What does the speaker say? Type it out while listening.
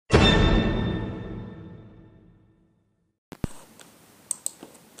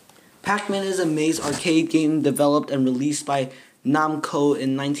Pac-Man is a maze arcade game developed and released by Namco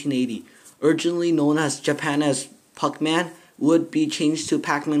in 1980. Originally known as Japan as Pac-Man, would be changed to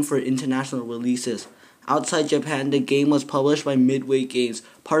Pac-Man for international releases. Outside Japan, the game was published by Midway Games,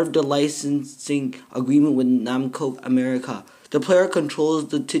 part of the licensing agreement with Namco America. The player controls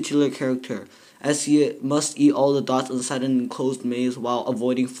the titular character, as he must eat all the dots inside an enclosed maze while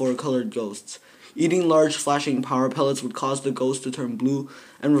avoiding four-colored ghosts. Eating large flashing power pellets would cause the ghosts to turn blue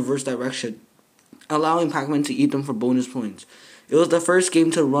and reverse direction, allowing Pac-Man to eat them for bonus points. It was the first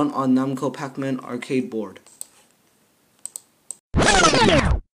game to run on Namco Pac-Man arcade board.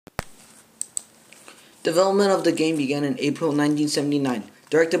 Development of the game began in April 1979,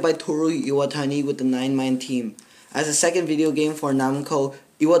 directed by Toru Iwatani with the 9-man team. As a second video game for Namco,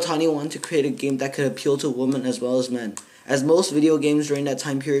 Iwatani wanted to create a game that could appeal to women as well as men, as most video games during that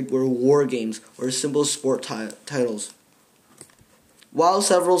time period were war games or simple sport titles. While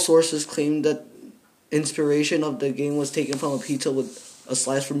several sources claimed that inspiration of the game was taken from a pizza with a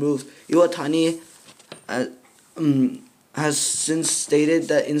slice removed, Iwatani has since stated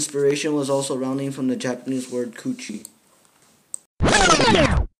that inspiration was also rounding from the Japanese word kuchi.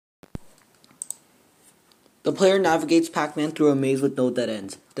 The player navigates Pac-Man through a maze with no dead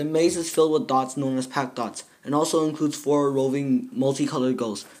ends. The maze is filled with dots known as Pac-Dots, and also includes 4 roving multicolored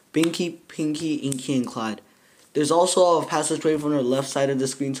ghosts, Binky, Pinky, Inky, and Clyde. There's also a passageway from the left side of the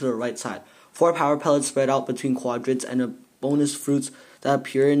screen to the right side, 4 power pellets spread out between quadrants, and a bonus fruits that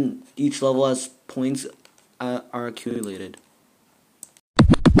appear in each level as points are accumulated.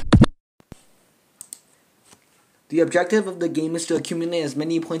 The objective of the game is to accumulate as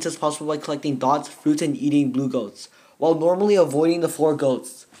many points as possible by collecting dots, fruits, and eating blue ghosts, while normally avoiding the 4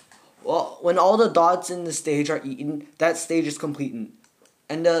 ghosts. Well, when all the dots in the stage are eaten, that stage is completed,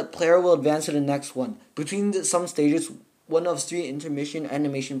 and the player will advance to the next one. Between some stages, one of 3 intermission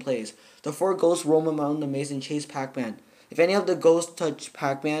animation plays. The 4 ghosts roam around the maze and chase Pac-Man. If any of the ghosts touch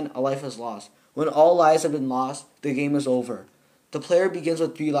Pac-Man, a life is lost. When all lives have been lost, the game is over. The player begins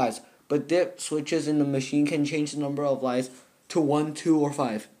with 3 lives, but dip switches in the machine can change the number of lives to 1, 2, or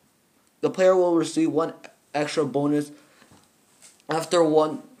 5. The player will receive 1 extra bonus after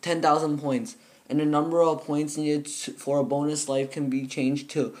 10,000 points, and the number of points needed for a bonus life can be changed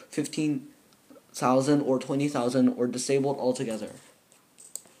to 15,000 or 20,000 or disabled altogether.